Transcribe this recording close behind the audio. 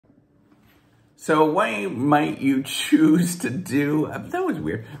So why might you choose to do, that was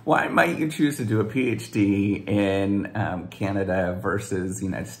weird. Why might you choose to do a PhD in Canada versus the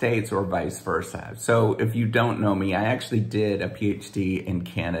United States or vice versa? So if you don't know me, I actually did a PhD in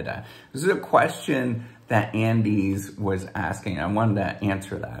Canada. This is a question that Andy's was asking. I wanted to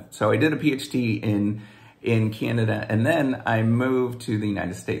answer that. So I did a PhD in Canada, and then I moved to the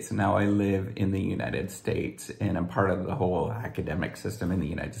United States, and now I live in the United States, and I'm part of the whole academic system in the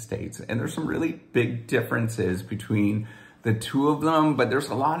United States. And there's some really big differences between the two of them, but there's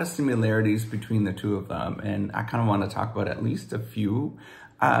a lot of similarities between the two of them, and I kind of want to talk about at least a few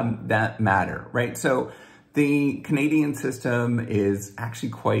that matter, right? So the Canadian system is actually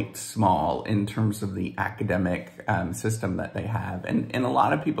quite small in terms of the academic system that they have. And a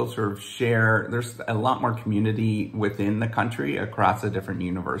lot of people sort of share, there's a lot more community within the country across the different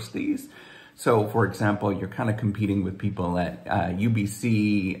universities. So for example, you're kind of competing with people at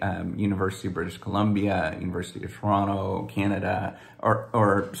UBC, University of British Columbia, University of Toronto, Canada, I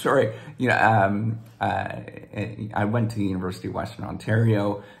went to the University of Western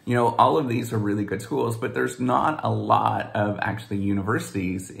Ontario. You know, all of these are really good schools, but there's not a lot of actually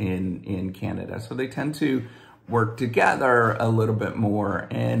universities in Canada. So they tend to work together a little bit more,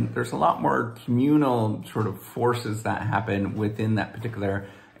 and there's a lot more communal sort of forces that happen within that particular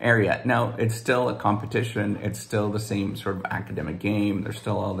area. Now, it's still a competition. It's still the same sort of academic game. There's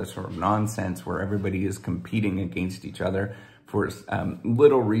still all this sort of nonsense where everybody is competing against each other for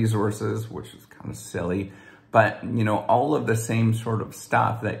little resources, which is kind of silly. But, you know, all of the same sort of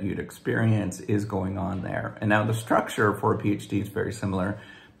stuff that you'd experience is going on there. And now the structure for a PhD is very similar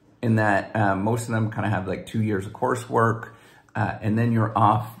in that most of them kind of have like 2 years of coursework, and then you're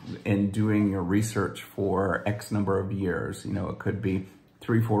off and doing your research for X number of years. You know, it could be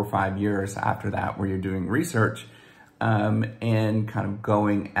 3, 4, 5 years after that where you're doing research and kind of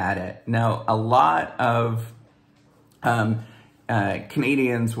going at it. Now, a lot of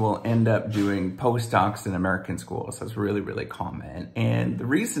Canadians will end up doing postdocs in American schools. That's really, really common. And the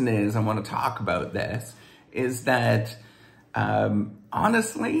reason is, I want to talk about this, is that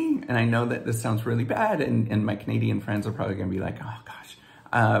honestly, and I know that this sounds really bad, and my Canadian friends are probably going to be like, oh gosh,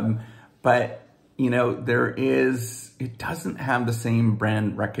 but you know, it doesn't have the same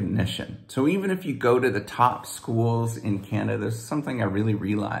brand recognition. So even if you go to the top schools in Canada, there's something I really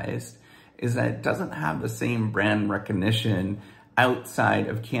realized is that it doesn't have the same brand recognition outside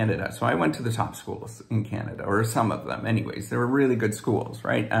of Canada. So I went to the top schools in Canada, or some of them anyways. They were really good schools,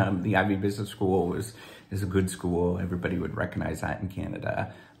 right? The Ivy Business School is a good school. Everybody would recognize that in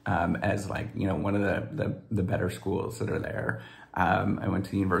Canada as like, you know, one of the better schools that are there. I went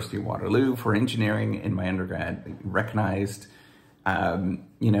to the University of Waterloo for engineering in my undergrad, recognized,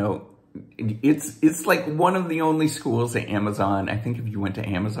 you know, it's like one of the only schools at Amazon. I think if you went to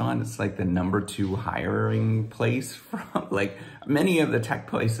Amazon, it's like the #2 hiring place from like many of the tech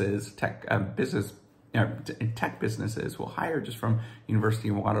places, tech businesses will hire just from University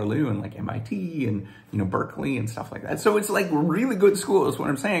of Waterloo and like MIT and, you know, Berkeley and stuff like that. So it's like really good school is what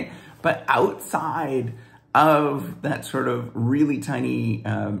I'm saying. But outside of that sort of really tiny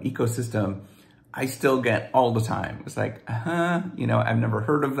ecosystem, I still get all the time. It's like, you know, I've never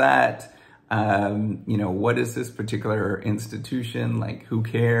heard of that. You know, what is this particular institution? Like, who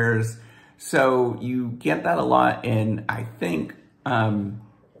cares? So you get that a lot. And I think,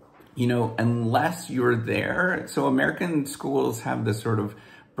 you know, unless you're there, so American schools have this sort of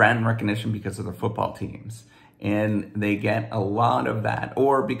brand recognition because of their football teams. And they get a lot of that,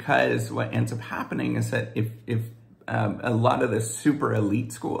 or because what ends up happening is that if a lot of the super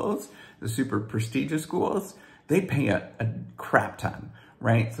elite schools, the super prestigious schools, they pay a crap ton,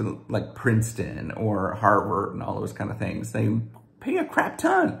 right? So like Princeton or Harvard and all those kind of things, they pay a crap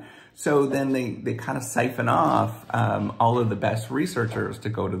ton. So then they kind of siphon off all of the best researchers to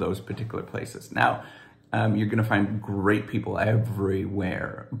go to those particular places. Now, you're going to find great people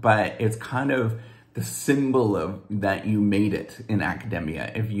everywhere, but it's kind of the symbol of that you made it in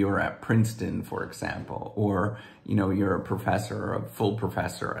academia. If you're at Princeton, for example, or, you know, you're a professor, a full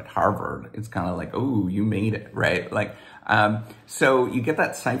professor at Harvard, it's kind of like, oh, you made it, right? Like, so you get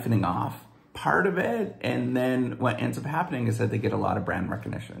that siphoning off part of it. And then what ends up happening is that they get a lot of brand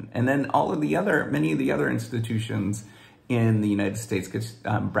recognition. And then many of the other institutions in the United States get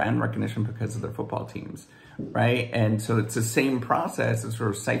brand recognition because of their football teams, right? And so it's the same process of sort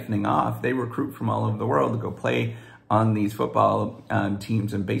of siphoning off. They recruit from all over the world to go play on these football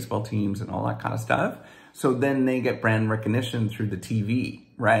teams and baseball teams and all that kind of stuff. So then they get brand recognition through the TV,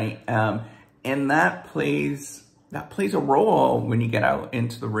 right? And that plays a role when you get out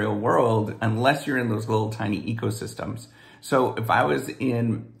into the real world, unless you're in those little tiny ecosystems. So if I was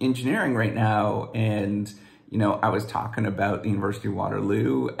in engineering right now and, you know, I was talking about the University of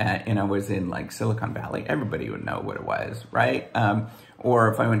Waterloo and I was in like Silicon Valley, everybody would know what it was, right?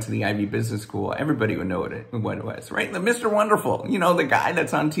 Or if I went to the Ivy Business School, everybody would know what it was, right? The Mr. Wonderful, you know, the guy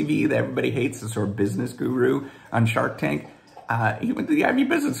that's on TV that everybody hates, the sort of business guru on Shark Tank, he went to the Ivy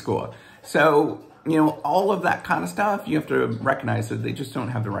Business School. So, you know, all of that kind of stuff, you have to recognize that they just don't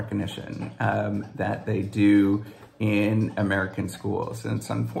have the recognition that they do in American schools. And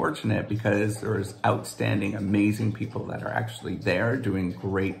it's unfortunate because there's outstanding, amazing people that are actually there doing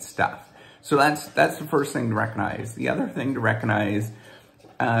great stuff. So that's the first thing to recognize. The other thing to recognize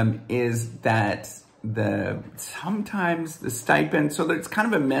is that sometimes the stipend, so it's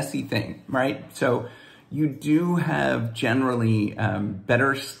kind of a messy thing, right? So you do have generally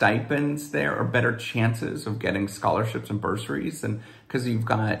better stipends there, or better chances of getting scholarships and bursaries, and because you've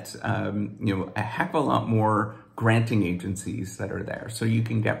got you know, a heck of a lot more granting agencies that are there. So you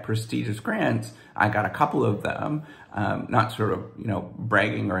can get prestigious grants. I got a couple of them, not sort of, you know,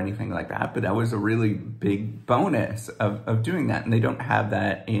 bragging or anything like that, but that was a really big bonus of doing that. And they don't have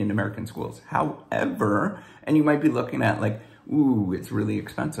that in American schools. However, and you might be looking at like, ooh, it's really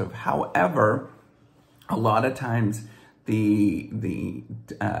expensive. However, a lot of times the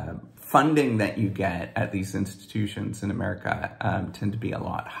funding that you get at these institutions in America tend to be a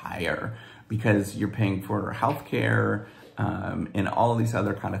lot higher because you're paying for healthcare and all of these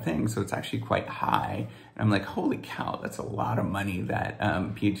other kind of things. So it's actually quite high. And I'm like, holy cow, that's a lot of money that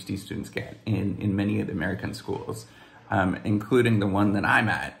PhD students get in many of the American schools, including the one that I'm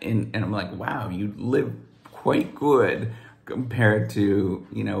at. And I'm like, wow, you live quite good compared to,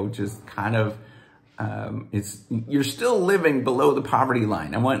 you know, just kind of, you're still living below the poverty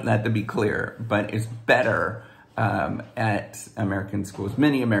line. I want that to be clear, but it's better at American schools,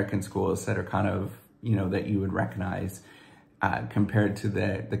 many American schools that are kind of, you know, that you would recognize compared to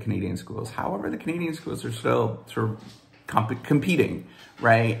the Canadian schools. However, the Canadian schools are still sort of competing,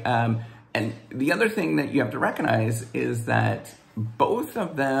 right? And the other thing that you have to recognize is that both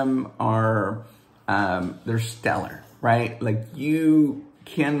of them are, they're stellar, right? Like you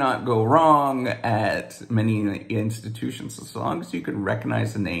cannot go wrong at many institutions as long as you can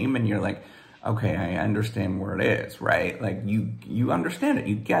recognize the name and you're like, okay, I understand where it is, right? Like you understand it,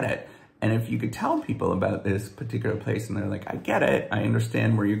 you get it. And if you could tell people about this particular place and they're like, I get it, I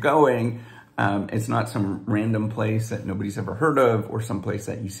understand where you're going. It's not some random place that nobody's ever heard of or some place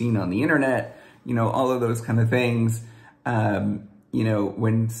that you've seen on the internet, you know, all of those kind of things. You know,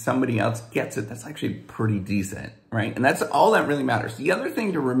 when somebody else gets it, that's actually pretty decent, right? And that's all that really matters. The other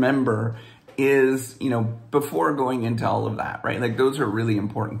thing to remember is, you know, before going into all of that, right? Like those are really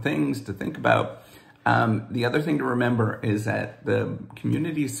important things to think about. The other thing to remember is that the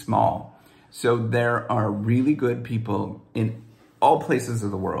community is small. So there are really good people in all places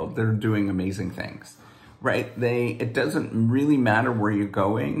of the world that are doing amazing things, right? It doesn't really matter where you're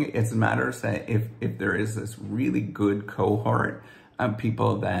going. It matters that if there is this really good cohort of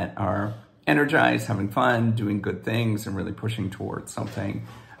people that are energized, having fun, doing good things, and really pushing towards something,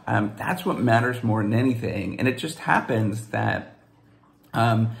 that's what matters more than anything. And it just happens that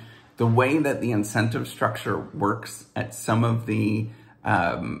the way that the incentive structure works at some of the,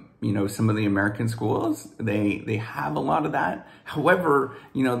 you know, some of the American schools, they have a lot of that. However,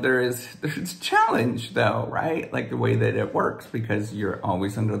 you know, there's a challenge though, right? Like the way that it works, because you're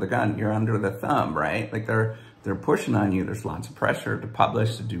always under the gun, you're under the thumb, right? Like they're pushing on you. There's lots of pressure to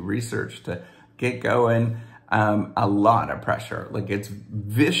publish, to do research, to get going. A lot of pressure. Like it's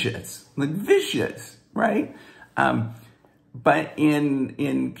vicious, right? But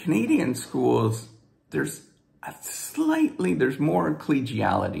in Canadian schools, there's more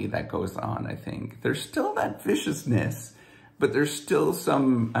collegiality that goes on, I think. There's still that viciousness, but there's still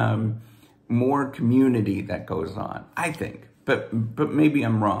some more community that goes on, I think. But maybe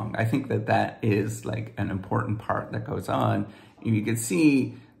I'm wrong. I think that is like an important part that goes on. And you can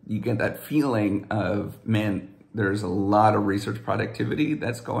see, you get that feeling of, man, there's a lot of research productivity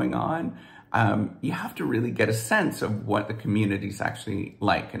that's going on. You have to really get a sense of what the community's actually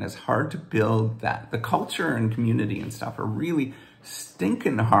like. And it's hard to build that. The culture and community and stuff are really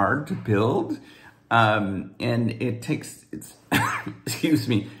stinking hard to build. And it's excuse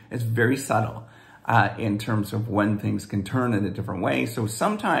me, it's very subtle in terms of when things can turn in a different way. So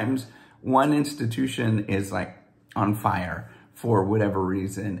sometimes one institution is like on fire for whatever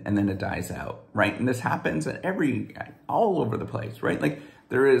reason, and then it dies out, right? And this happens at all over the place, right? Like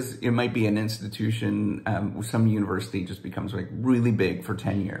it might be an institution, some university just becomes like really big for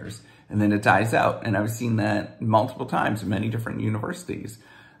 10 years, and then it dies out. And I've seen that multiple times in many different universities.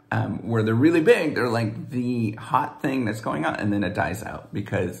 where they're really big, they're like the hot thing that's going on, and then it dies out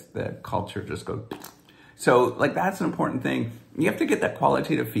because the culture just goes. So like that's an important thing. You have to get that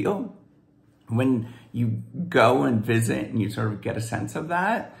qualitative feel when you go and visit, and you sort of get a sense of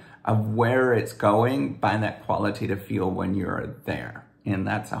that, of where it's going by that qualitative feel when you're there. And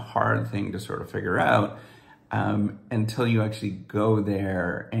that's a hard thing to sort of figure out until you actually go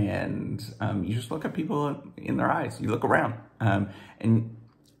there and you just look at people in their eyes. You look around. And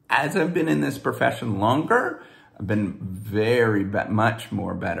as I've been in this profession longer, I've been much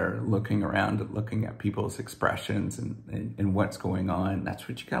more better looking around and looking at people's expressions and what's going on. That's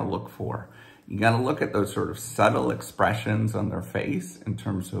what you gotta look for. You gotta look at those sort of subtle expressions on their face in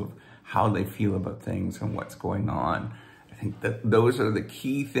terms of how they feel about things and what's going on. I think that those are the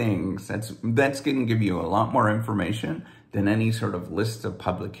key things. That's going to give you a lot more information than any sort of list of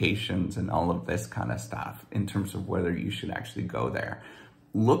publications and all of this kind of stuff in terms of whether you should actually go there.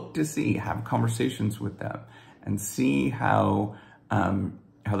 Look to see, have conversations with them and see how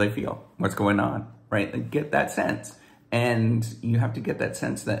they feel, what's going on, right? Like get that sense. And you have to get that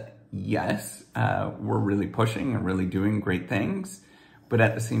sense that yes, we're really pushing and really doing great things, but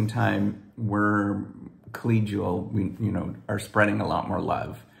at the same time, we're collegial, we are spreading a lot more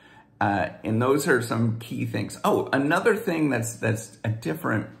love. And those are some key things. Oh, another thing that's a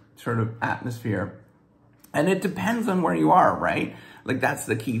different sort of atmosphere, and it depends on where you are, right? Like that's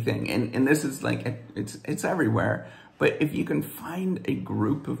the key thing. And this is like, it's everywhere. But if you can find a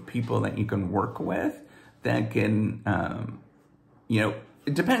group of people that you can work with that can,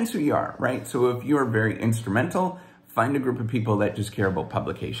 it depends who you are, right? So if you're very instrumental, find a group of people that just care about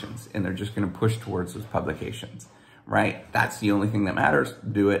publications and they're just going to push towards those publications, right? That's the only thing that matters.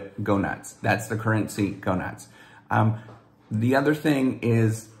 Do it. Go nuts. That's the currency. Go nuts. The other thing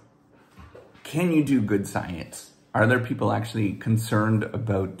is, can you do good science? Are there people actually concerned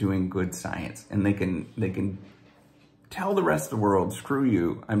about doing good science? And they can tell the rest of the world, screw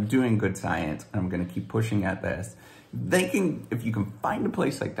you, I'm doing good science. I'm going to keep pushing at this. If you can find a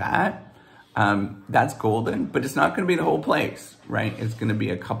place like that, that's golden, but it's not going to be the whole place, right? It's going to be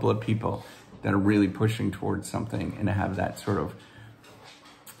a couple of people that are really pushing towards something and have that sort of,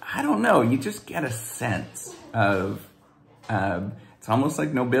 I don't know, you just get a sense of, it's almost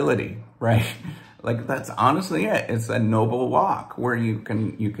like nobility, right? Like that's honestly it. It's a noble walk where you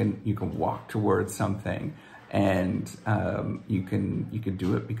can walk towards something and you can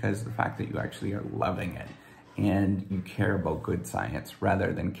do it because of the fact that you actually are loving it. And you care about good science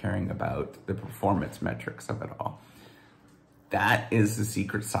rather than caring about the performance metrics of it all. That is the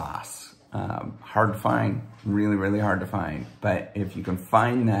secret sauce. Hard to find, really, really hard to find. But if you can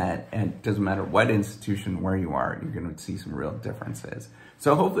find that, and it doesn't matter what institution, where you are, you're going to see some real differences.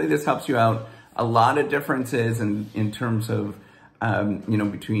 So hopefully this helps you out. A lot of differences in terms of,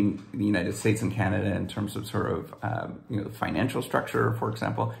 between the United States and Canada in terms of sort of, the financial structure, for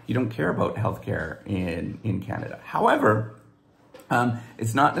example. You don't care about healthcare in Canada. However,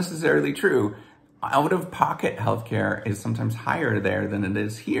 it's not necessarily true. Out-of-pocket healthcare is sometimes higher there than it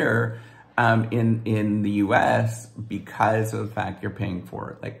is here in the US because of the fact you're paying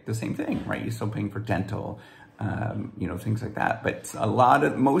for like the same thing, right? You're still paying for dental, things like that. But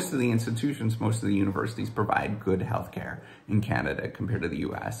most of the institutions, most of the universities provide good healthcare in Canada compared to the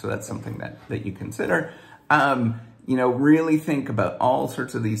US. So that's something that you consider. Really think about all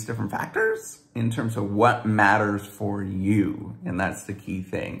sorts of these different factors in terms of what matters for you. And that's the key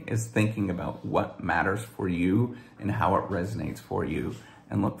thing, is thinking about what matters for you and how it resonates for you,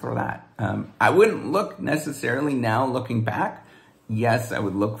 and look for that. I wouldn't look necessarily now looking back. Yes, I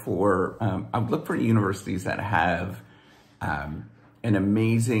would look for universities that have an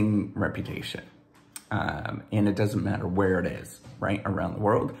amazing reputation. And it doesn't matter where it is, right, around the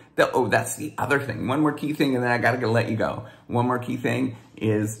world. That's the other thing. One more key thing, and then I gotta let you go. One more key thing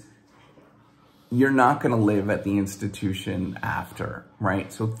is you're not gonna live at the institution after,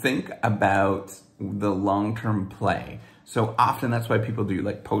 right? So think about the long-term play. So often that's why people do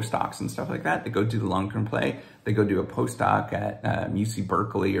like postdocs and stuff like that. They go do the long-term play. They go do a postdoc at UC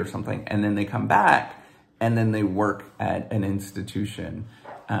Berkeley or something, and then they come back and then they work at an institution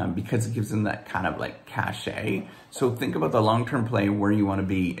because it gives them that kind of like cachet. So think about the long-term play, where you want to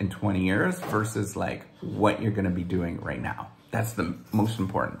be in 20 years versus like what you're going to be doing right now. That's the most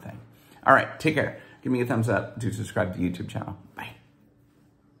important thing. All right, take care. Give me a thumbs up. Do subscribe to the YouTube channel. Bye.